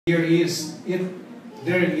There is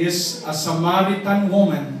a Samaritan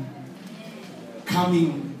woman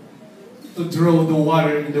coming to draw the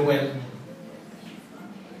water in the well.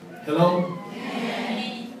 Hello?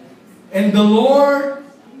 And the Lord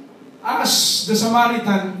asked the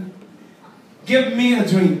Samaritan, "Give me a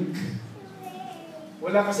drink."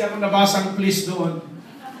 Wala kasi akong nabasang please doon.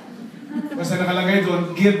 Basta nakalagay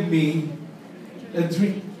doon, "Give me a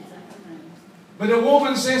drink." But the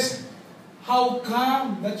woman says, "How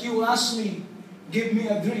come that you ask me, give me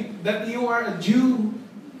a drink, that you are a Jew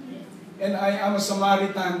and I am a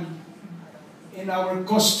Samaritan? In our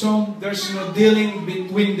custom, there's no dealing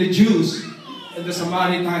between the Jews and the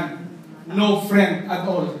Samaritan. No friend at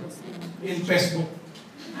all in Facebook."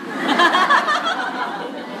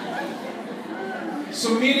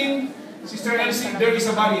 So meaning, Sister Elsie, there is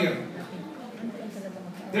a barrier.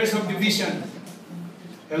 There's a division.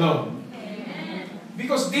 Hello?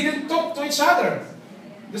 Because they didn't talk to each other.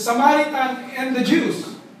 The Samaritan and the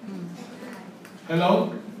Jews.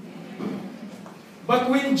 Hello? But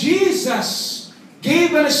when Jesus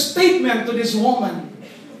gave a statement to this woman,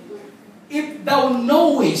 "If thou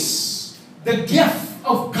knowest the gift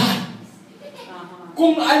of God,"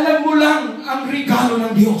 kung alam mo lang ang regalo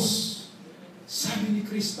ng Diyos, sabi ni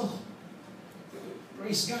Kristo,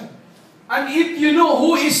 praise God. "And if you know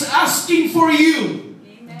who is asking for you,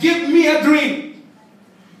 give me a drink,"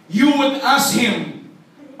 you would ask Him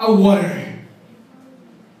a water.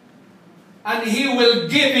 And He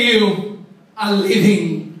will give you a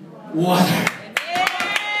living water.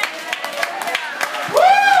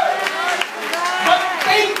 But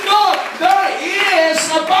thank God, there is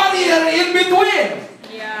a barrier in between.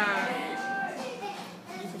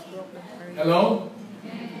 Hello?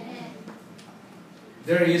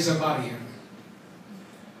 There is a barrier.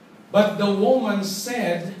 But the woman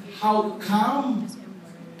said, "How come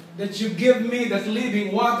that you give me that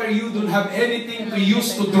living water? You don't have anything to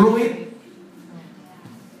use to draw it."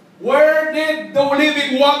 Where did the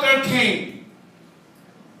living water came?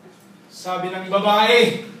 Sabi ng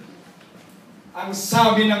babae, ang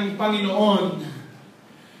sabi ng Panginoon,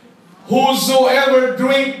 "Whosoever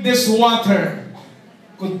drink this water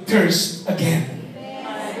could thirst again.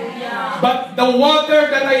 But the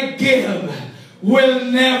water that I give will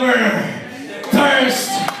never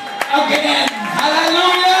thirst again."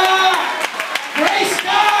 Hallelujah! Praise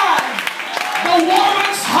God! The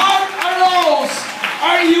woman's heart arose.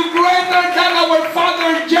 Are you greater than our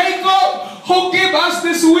father Jacob, who gave us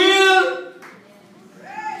this will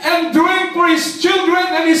and drink for his children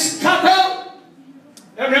and his cattle?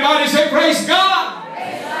 Everybody say, praise God!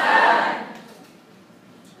 Praise God!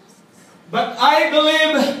 But I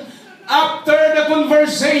believe after the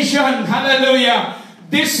conversation, hallelujah,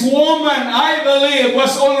 this woman, I believe,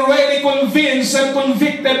 was already convinced and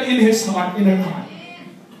convicted in his heart, in her heart.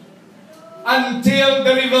 Until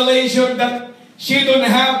the revelation that she don't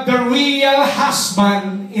have the real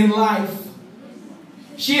husband in life.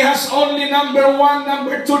 She has only number 1,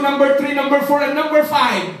 number 2, number 3, number 4, and number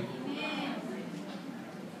 5.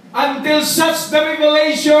 Until such the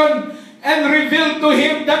revelation and revealed to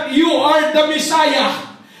him that you are the Messiah.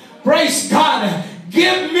 Praise God.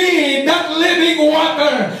 Give me that living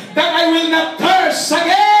water that I will not thirst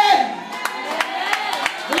again.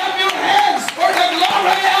 Clap your hands for the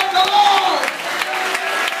glory of the Lord.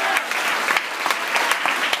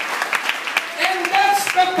 And that's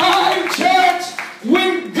the time, church,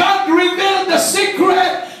 when God revealed the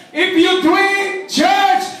secret. If you drink,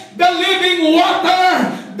 church, the living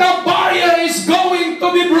water, the barrier is going to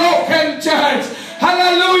be broken, church.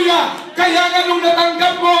 Hallelujah! Kaya nga nung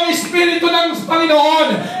natanggap mo ang Espiritu ng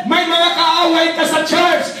Panginoon, may mga kaaway ka sa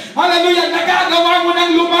church. Hallelujah! Nagagawa mo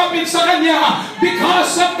nang lumapit sa Kanya.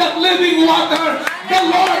 Because of that living water, the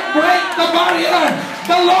Lord break the barrier.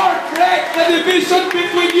 The Lord break the division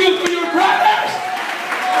between you to your brothers.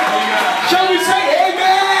 Shall we say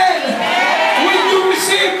amen? When you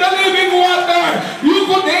receive the living water, you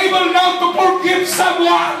could able now to forgive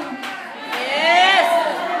someone. Yes!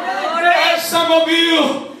 There are some of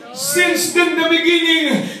you, since in the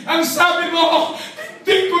beginning, ang sabi mo,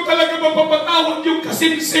 hindi ko talaga mapapatawad yung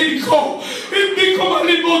kasinsin ko. Hindi ko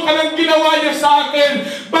malimutan ang ginawa niya sa akin.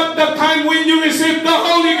 But the time when you receive the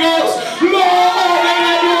Holy Ghost, Lord,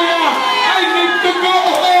 hallelujah, I need to go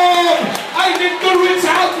home. I need to reach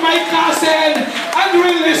out my cousin and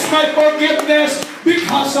release my forgiveness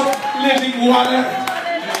because of living water.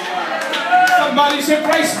 Somebody say,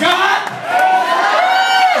 praise God!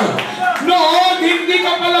 Noon, hindi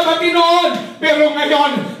ka pala matinoon. Pero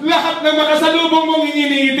ngayon, lahat ng makasalubong mong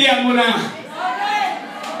hinihitian mo na.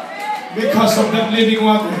 Because of that living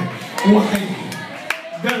water. Why?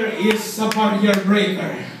 there is a barrier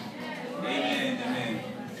breaker. Amen.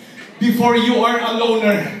 Before you are a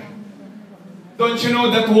loner. Don't you know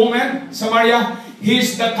that woman, Samaria? He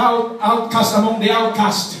is the outcast among the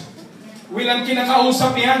outcast. Walang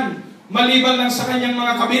kinakausap yan, maliban lang sa kanyang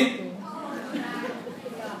mga kabit.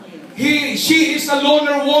 She is a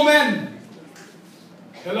loner woman.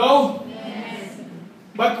 Hello? Yes.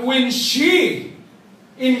 But when she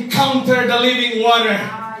encountered the living water,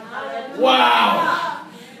 wow!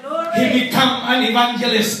 He became an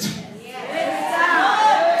evangelist.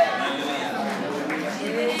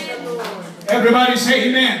 Everybody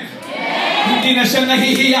say amen. Hindi na siya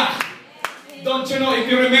nahihiya. Don't you know, if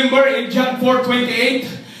you remember in John 4:28,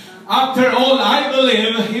 after all, I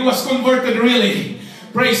believe he was converted really.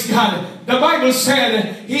 Praise God. The Bible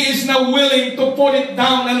said he is now willing to put it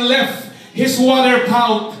down and left his water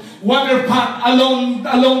pot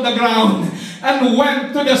along the ground and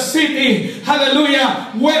went to the city,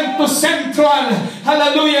 hallelujah, went to Central,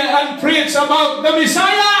 hallelujah, and preached about the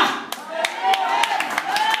Messiah.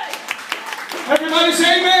 Everybody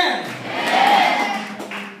say amen.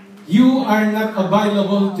 You are not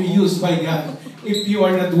available to use by God if you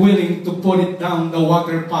are not willing to put it down the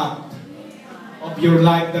water pot of your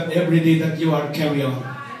life that every day that you are carrying on.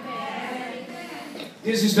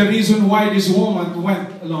 This is the reason why this woman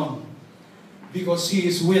went along. Because he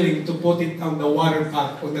is willing to put it down the water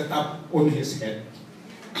pot on the top on his head.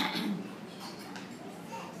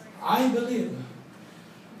 I believe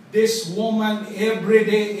this woman every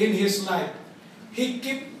day in his life, he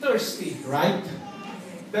kept thirsty, right?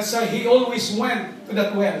 That's why he always went to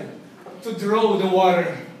that well to draw the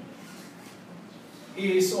water.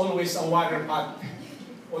 He is always a water pot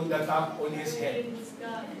on the top on his head.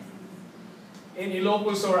 In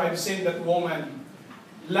Ilocos, or I've seen that woman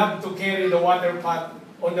love to carry the water pot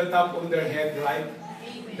on the top on their head, right?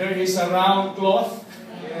 There is a round cloth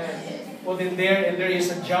put in there, and there is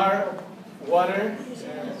a jar of water.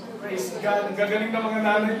 Praise God. Gagaling na mga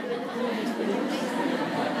nanay.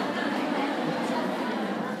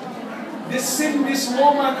 This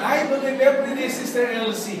woman, I believe every day, Sister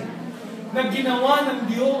Elsie, na ginawa ng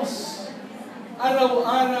Diyos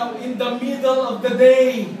araw-araw in the middle of the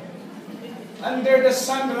day under the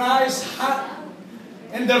sunrise hot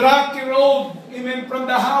and the rocky road, even from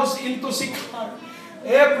the house into Sikar,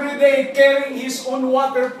 every day carrying his own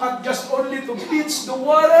water pot just only to fetch the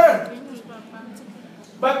water.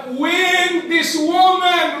 But when this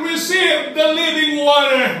woman received the living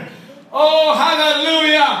water, oh,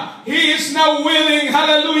 hallelujah, he is now willing,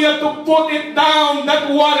 hallelujah, to put it down,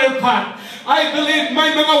 that water pot. I believe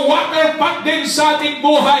may mga water pot din sa ating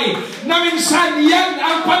buhay na minsan yan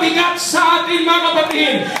ang pabigat sa ating mga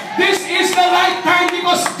kapatid. This is the right time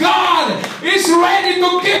because God is ready to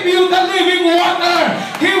give you the living water.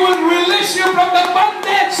 He will release you from the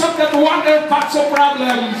bondage of that water pots of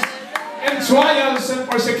problems and trials and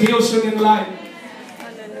persecution in life.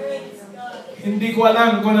 Hindi ko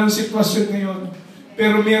alam kung anong sitwasyon ngayon,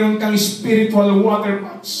 pero meron kang spiritual water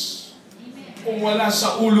pots. Kung wala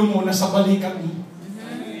sa ulo mo, nasa balikat mo.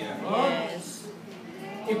 Yes.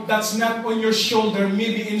 If that's not on your shoulder,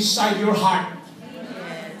 maybe inside your heart,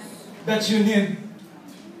 that you need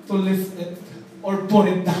to lift it or put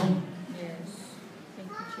it down.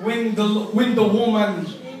 When the woman,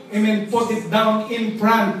 amen, put it down in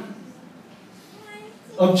front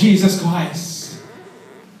of Jesus Christ,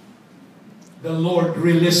 the Lord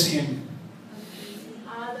released him.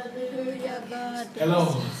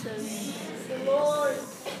 Hello.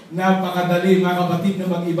 Napakadali mga kapatid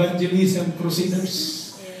na mag-evangelism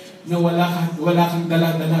crusaders na wala kang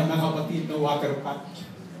dala-dala mga kapatid na water pot.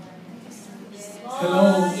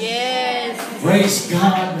 Hello. Yes. Praise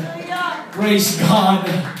God. Praise God.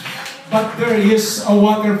 But there is a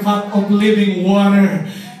water pot of living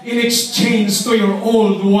water in exchange to your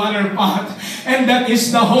old water pot. And that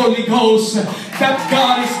is the Holy Ghost that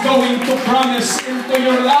God is going to promise into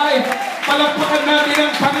your life. Palakpakan natin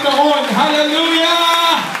ang Panginoon. Hallelujah!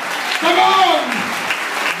 Come on!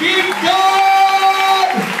 Give God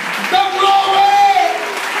the glory!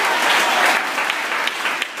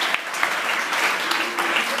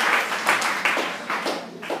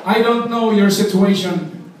 I don't know your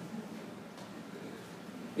situation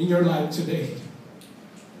in your life today.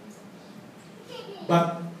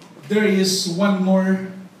 But there is one more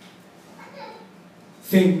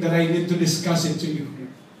thing that I need to discuss it to you.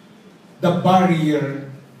 The barrier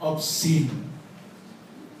of sin.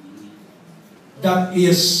 That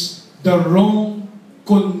is the wrong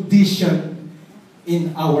condition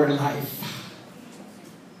in our life.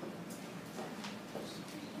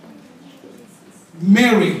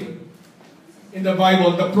 Mary, in the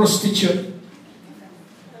Bible, the prostitute,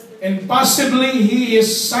 And possibly he is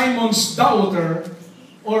Simon's daughter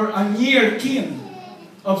or a near kin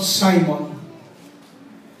of Simon.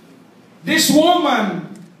 This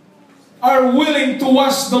woman are willing to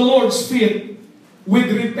wash the Lord's feet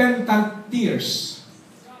with repentant tears.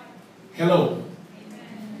 Hello.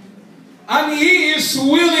 And he is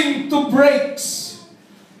willing to break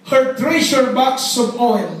her treasure box of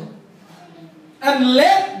oil and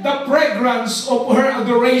let the fragrance of her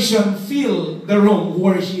adoration fill the room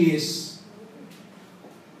where she is.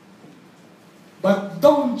 But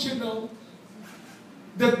don't you know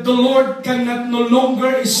that the Lord cannot no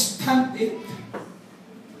longer stand it?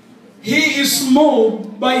 He is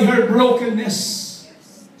moved by her brokenness,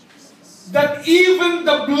 that even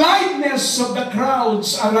the blindness of the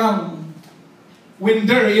crowds around, when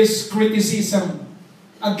there is criticism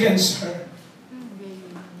against her.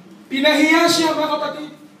 Pinahiya siya, mga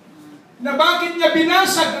kapatid, na bakit niya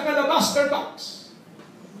binasag ang alabaster box.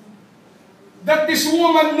 That this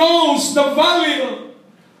woman knows the value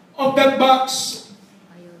of that box.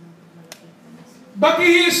 But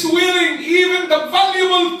he is willing even the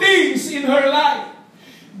valuable things in her life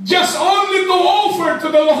just only to offer to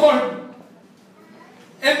the Lord.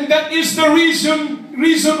 And that is the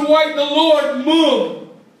reason why the Lord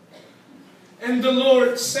moved. And the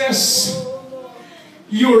Lord says,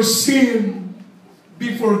 your sin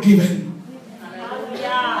be forgiven.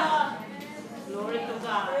 Hallelujah. Glory to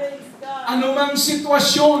God. Anumang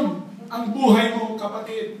sitwasyon ang buhay mo,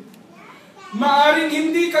 kapatid, maaring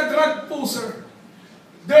hindi ka drug poser.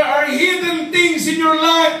 There are hidden things in your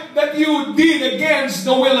life that you did against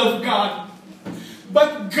the will of God.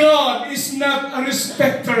 But God is not a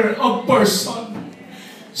respecter of person.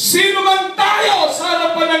 Sino man tayo sa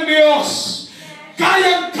harapan ng Diyos,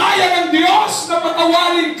 kayang-kaya ng Diyos na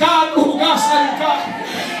patawarin ka at hugasan ka.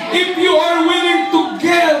 If you are willing to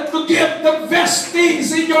give the best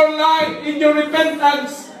things in your life, in your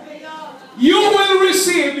repentance, you will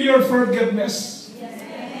receive your forgiveness.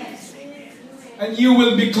 And you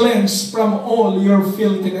will be cleansed from all your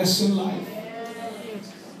filthiness in life.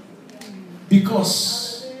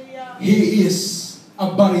 Because He is a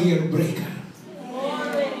barrier breaker.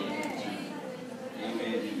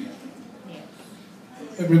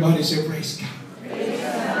 Everybody say praise God.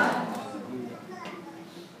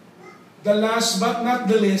 The last but not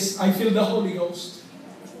the least, I feel the Holy Ghost.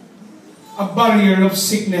 A barrier of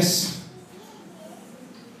sickness.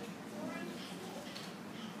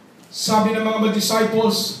 Sabi ng mga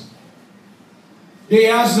disciples, they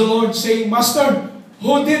asked the Lord saying, Master,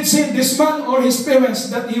 who did sin, this man or his parents,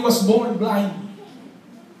 that he was born blind?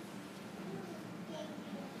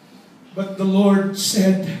 But the Lord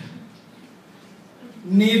said,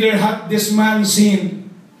 neither hath this man sinned,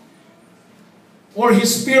 or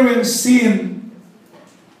his parents sinned,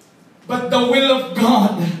 but the will of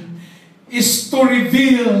God is to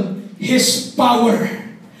reveal His power.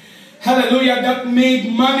 Hallelujah, that made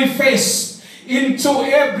manifest into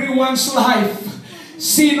everyone's life.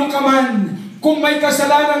 Sino ka man, kung may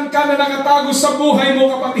kasalanan ka na nakatago sa buhay mo,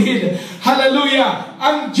 kapatid, hallelujah,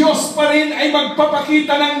 ang Diyos pa rin ay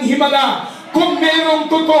magpapakita ng himala. Kung merong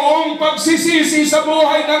totoong pagsisisi sa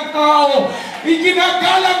buhay ng tao,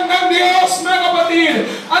 iginagalang ng Diyos, mga kapatid,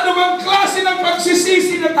 anumang klase ng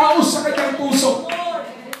pagsisisi na tao sa kanyang puso,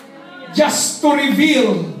 just to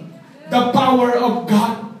reveal the power of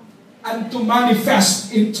God and to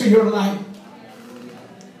manifest into your life.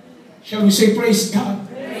 Shall we say praise God?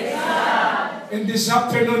 Praise God. In this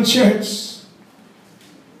afternoon, church,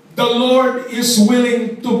 the Lord is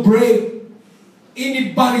willing to break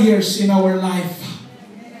any barriers in our life.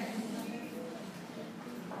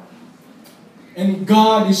 And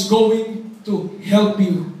God is going to help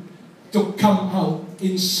you to come out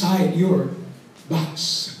inside your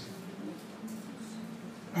box.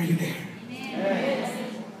 Are you there? Yes.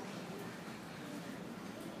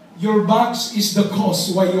 Your box is the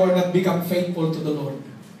cause why you are not become faithful to the Lord.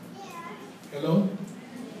 Hello?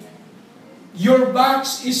 Your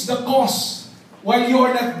box is the cause why you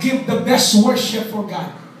are not give the best worship for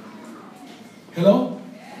God. Hello?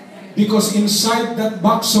 Because inside that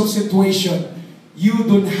box of situation, you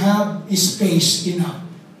don't have space enough.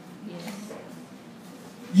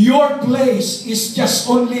 Your place is just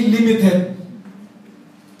only limited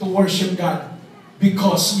to worship God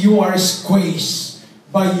because you are squeezed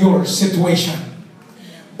by your situation.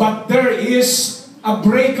 But there is a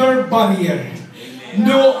breaker barrier,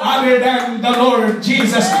 no other than the Lord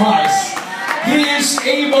Jesus Christ. He is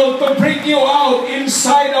able to bring you out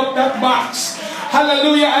inside of that box.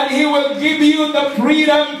 Hallelujah. And He will give you the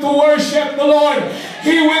freedom to worship the Lord.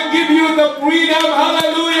 He will give you the freedom,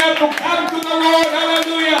 hallelujah, to come to the Lord,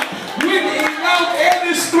 hallelujah, with enough without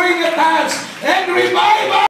any string attached. And revival